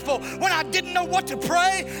faithful. When I didn't know what to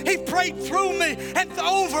pray, he prayed through me and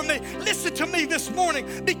over me. Listen to me this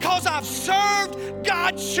morning. Because I've served,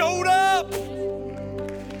 God showed up.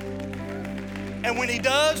 And when he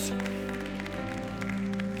does,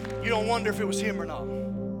 you don't wonder if it was him or not.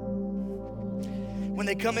 When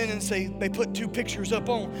they come in and say, they put 2 pictures up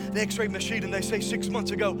on the x-ray machine and they say 6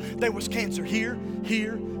 months ago, there was cancer here,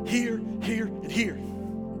 here, here, here, and here.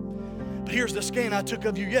 But here's the scan I took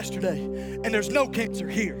of you yesterday, and there's no cancer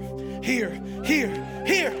here, here, here,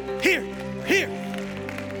 here, here, here.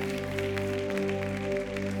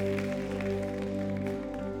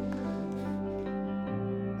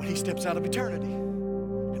 He steps out of eternity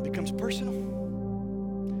becomes personal,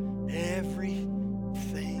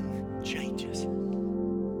 everything changes.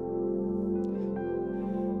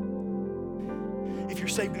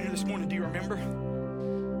 saved in here this morning, do you remember?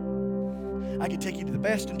 I could take you to the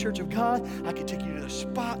Bethesda Church of God. I could take you to the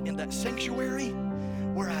spot in that sanctuary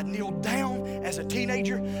where I kneeled down as a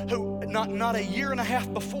teenager, who not a year and a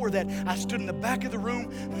half before that, I stood in the back of the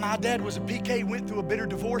room. My dad was a PK, went through a bitter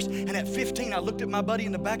divorce, and at 15, I looked at my buddy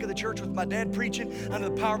in the back of the church with my dad preaching under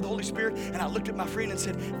the power of the Holy Spirit, and I looked at my friend and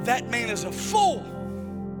said, that man is a fool.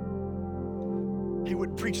 He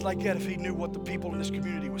wouldn't preach like that if he knew what the people in this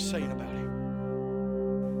community was saying about him.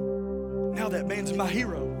 Now that man's my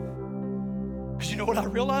hero. Because you know what I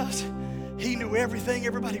realized? He knew everything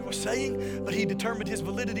everybody was saying, but he determined his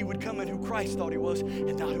validity would come in who Christ thought he was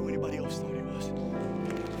and not who anybody else thought he was.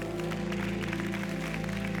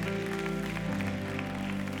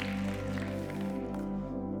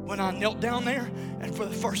 When I knelt down there, and for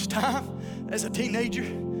the first time as a teenager,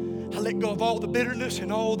 I let go of all the bitterness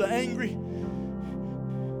and all the angry.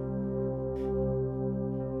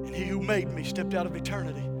 And he who made me stepped out of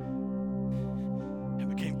eternity and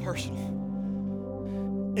became personal.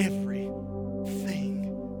 Everything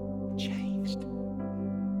changed.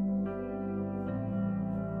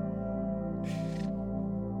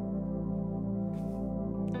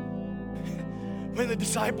 When the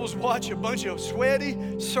disciples watch a bunch of sweaty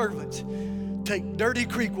servants take dirty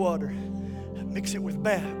creek water and mix it with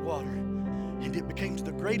bad water, and it becomes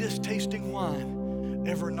the greatest tasting wine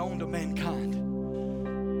ever known to mankind.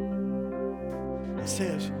 It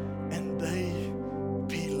says, and they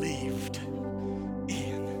believed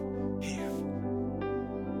in him.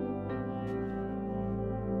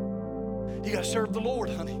 You got to serve the Lord,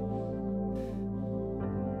 honey.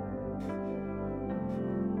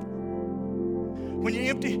 When you're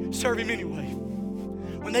empty, serve him anyway.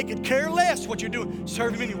 When they could care less what you're doing,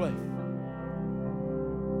 serve him anyway.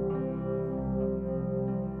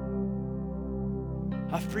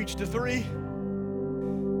 I've preached to 3,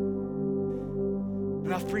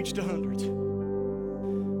 and I've preached to hundreds. You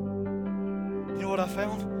know what I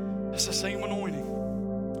found? It's the same anointing.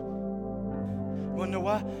 You want to know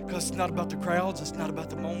why? Because it's not about the crowds, it's not about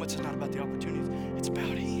the moments, it's not about the opportunities. It's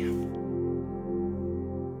about him.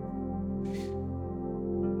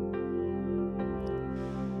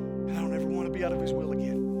 And I don't ever want to be out of his will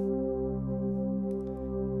again.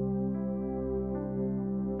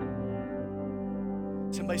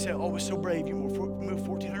 Somebody said, oh, it's so brave. You moved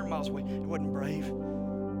 1,400 miles away. It wasn't brave.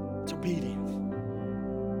 It's obedience.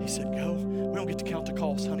 He said, go. We don't get to count the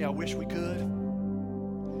cost, honey. I wish we could.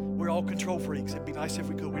 We're all control freaks. It'd be nice if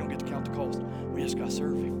we could. We don't get to count the cost. We just got to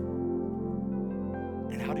serve him.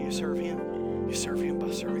 And how do you serve him? You serve him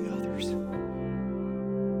by serving others.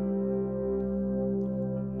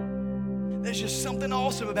 There's just something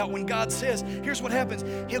awesome about when God says, here's what happens.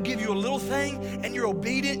 He'll give you a little thing and you're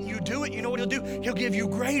obedient, you do it. You know what he'll do? He'll give you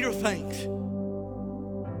greater things.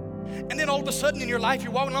 And then all of a sudden in your life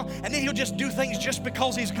you're walking along, and then he'll just do things just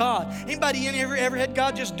because he's God. Anybody in here ever had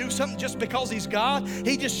God just do something just because he's God?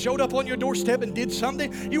 He just showed up on your doorstep and did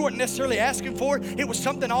something you weren't necessarily asking for. It was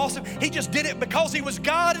something awesome. He just did it because he was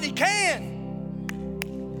God and he can.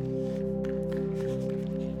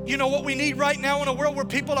 You know what we need right now in a world where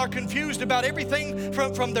people are confused about everything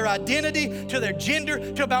from their identity to their gender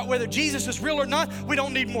to about whether Jesus is real or not? We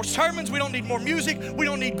don't need more sermons. We don't need more music. We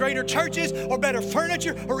don't need greater churches or better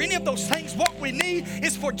furniture or any of those things. What we need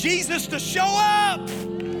is for Jesus to show up.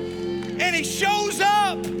 And he shows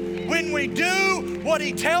up when we do what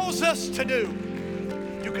he tells us to do.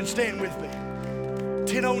 You can stand with me.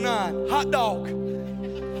 10:09, hot dog.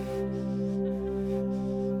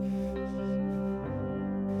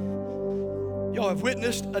 Y'all have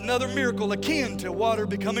witnessed another miracle akin to water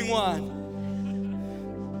becoming wine.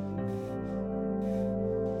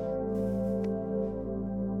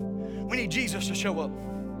 We need Jesus to show up.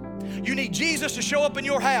 You need Jesus to show up in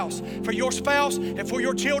your house for your spouse and for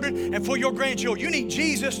your children and for your grandchildren. You need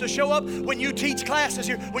Jesus to show up when you teach classes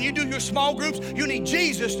here. When you do your small groups, you need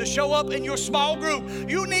Jesus to show up in your small group.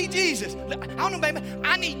 You need Jesus. I don't know, baby.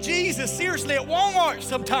 I need Jesus seriously at Walmart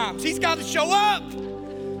sometimes. He's got to show up.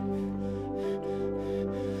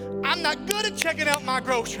 I'm not good at checking out my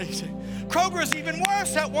groceries. Kroger is even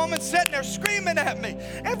worse. That woman's sitting there screaming at me.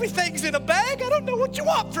 Everything's in a bag. I don't know what you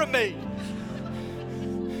want from me.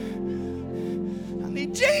 I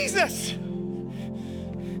need Jesus.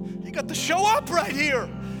 You got to show up right here.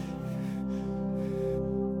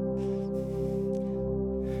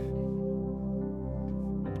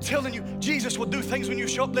 I'm telling you, Jesus will do things when you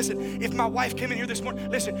show up. Listen, if my wife came in here this morning,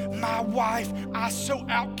 listen, my wife, I so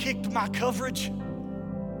outkicked my coverage.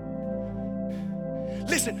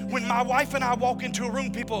 Listen, when my wife and I walk into a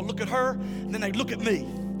room, people look at her, and then they look at me.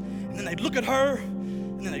 And then they look at her,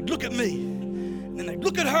 and then they look at me. And then they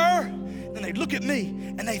look at her, then they look at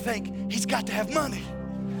me and they think, he's got to have money.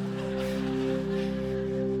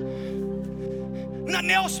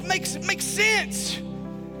 Nothing else makes sense.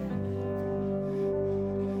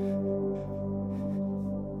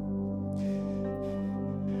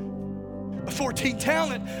 A 14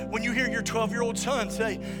 talent, when you hear your 12-year-old son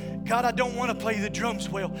say, God, I don't want to play the drums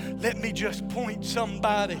well. Let me just point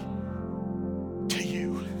somebody to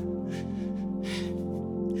you.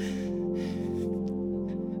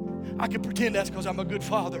 I could pretend that's because I'm a good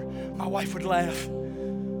father. My wife would laugh.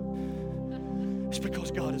 It's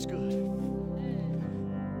because God is good.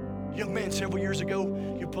 Young man, several years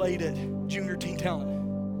ago, you played at junior teen talent.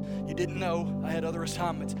 You didn't know I had other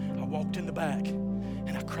assignments. I walked in the back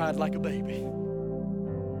and I cried like a baby.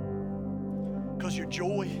 Because your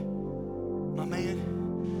joy, my man,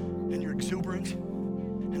 and your exuberance,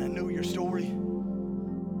 and I knew your story,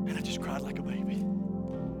 and I just cried like a baby.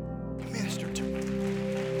 I ministered to me.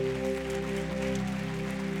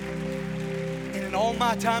 And in all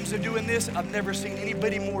my times of doing this, I've never seen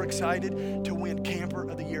anybody more excited to win Camper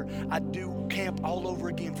of the Year. I'd do camp all over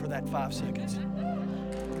again for that 5 seconds.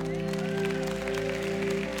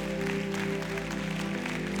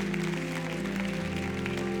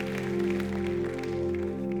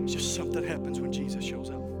 Something happens when Jesus shows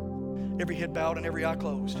up. Every head bowed and every eye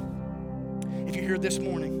closed. If you're here this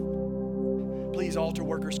morning, please, altar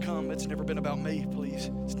workers, come. It's never been about me, please.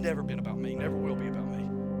 It's never been about me. Never will be about me.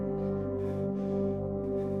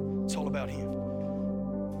 It's all about Him.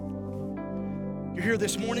 You're here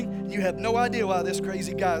this morning, and you have no idea why this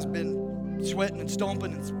crazy guy's been sweating and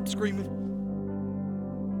stomping and screaming.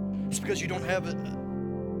 It's because you don't have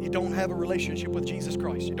a relationship with Jesus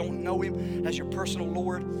Christ. You don't know Him as your personal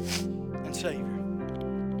Lord and Savior.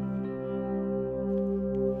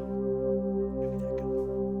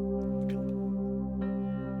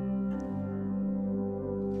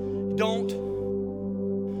 You don't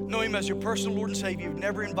know Him as your personal Lord and Savior. You've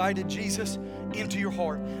never invited Jesus into your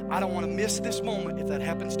heart. I don't want to miss this moment. If that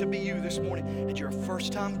happens to be you this morning, and you're a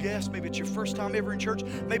first-time guest, maybe it's your first time ever in church,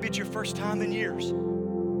 maybe it's your first time in years.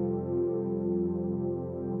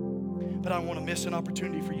 But I don't want to miss an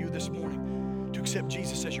opportunity for you this morning to accept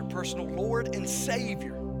Jesus as your personal Lord and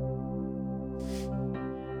Savior.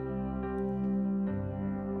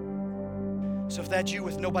 So if that's you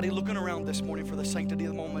with nobody looking around this morning for the sanctity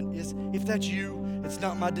of the moment, if that's you, it's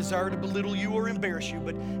not my desire to belittle you or embarrass you,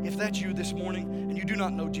 but if that's you this morning and you do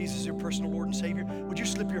not know Jesus as your personal Lord and Savior, would you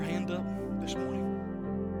slip your hand up this morning?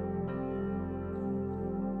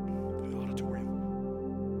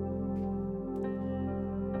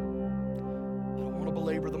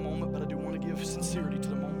 Belabor the moment, but I do want to give sincerity to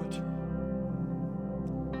the moment.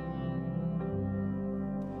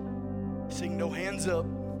 Seeing no hands up,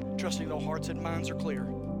 trusting no hearts and minds are clear.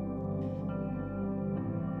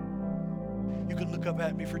 You can look up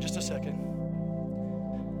at me for just a second.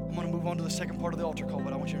 I'm going to move on to the second part of the altar call,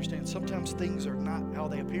 but I want you to understand sometimes things are not how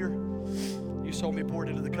they appear. You saw me pour it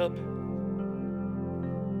into the cup.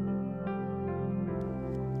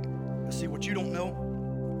 Let's see, what you don't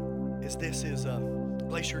know is this is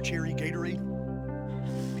Glacier Cherry Gatorade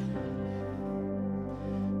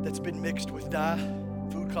that's been mixed with dye,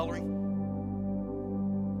 food coloring,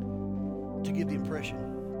 to give the impression.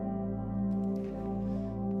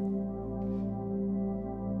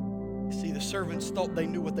 You see, the servants thought they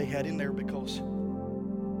knew what they had in there because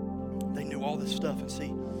they knew all this stuff. And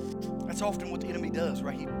see, that's often what the enemy does,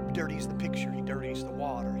 right? He dirties the picture, he dirties the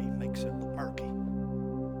water, he makes it look murky.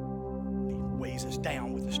 Weighs us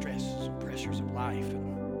down with the stresses and pressures of life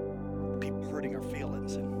and people hurting our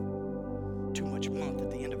feelings and too much month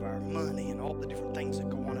at the end of our money and all the different things that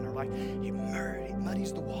go on in our life. He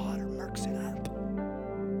muddies the water, murks it up.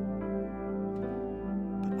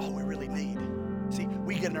 But all we really need, see,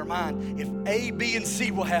 we get in our mind, if A, B, and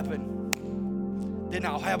C will happen, then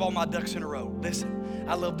I'll have all my ducks in a row. Listen,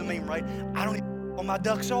 I love the meme, right? I don't even know where all my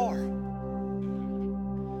ducks are.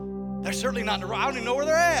 They're certainly not in a row. I don't even know where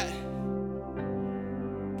they're at.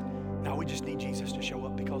 Now we just need Jesus to show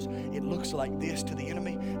up, because it looks like this to the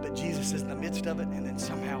enemy, but Jesus is in the midst of it, and then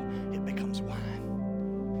somehow it becomes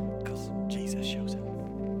wine because Jesus shows up.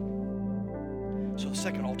 So the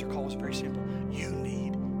second altar call is very simple. You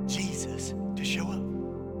need Jesus to show up.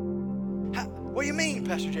 What do you mean,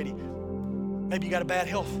 Pastor JD? Maybe you got a bad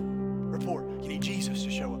health report. You need Jesus to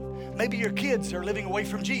show up. Maybe your kids are living away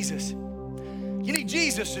from Jesus. You need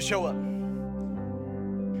Jesus to show up.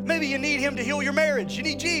 Maybe you need Him to heal your marriage. You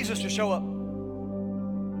need Jesus to show up.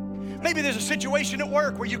 Maybe there's a situation at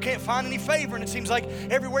work where you can't find any favor and it seems like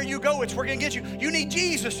everywhere you go it's working against you. You need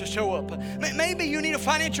Jesus to show up. Maybe you need a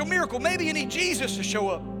financial miracle. Maybe you need Jesus to show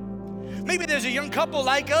up. Maybe there's a young couple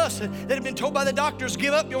like us that have been told by the doctors,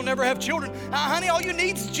 give up, you'll never have children. Honey, all you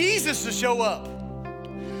need is Jesus to show up.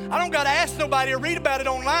 I don't got to ask nobody or read about it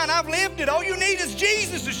online. I've lived it. All you need is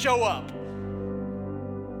Jesus to show up.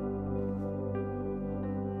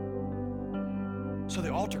 So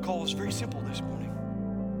the altar call is very simple this morning.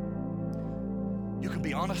 You can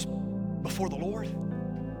be honest before the Lord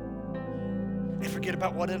and forget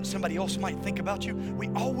about what somebody else might think about you. We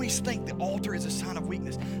always think the altar is a sign of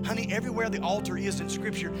weakness. Honey, everywhere the altar is in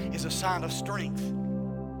Scripture is a sign of strength.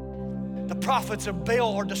 The prophets of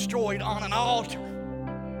Baal are destroyed on an altar.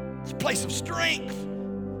 It's a place of strength.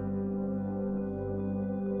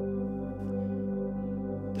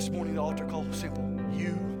 This morning the altar call is simple.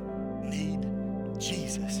 You need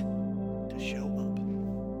Jesus to show up.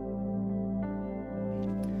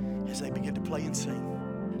 As they begin to play and sing,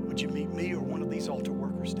 would you meet me or one of these altar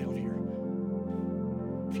workers down here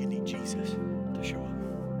if you need Jesus to show up?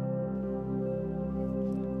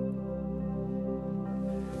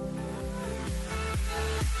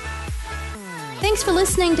 Thanks for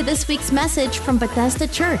listening to this week's message from Bethesda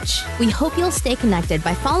Church. We hope you'll stay connected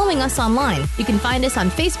by following us online. You can find us on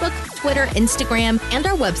Facebook, Twitter, Instagram, and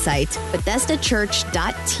our website,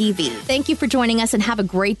 BethesdaChurch.tv. Thank you for joining us and have a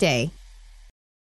great day.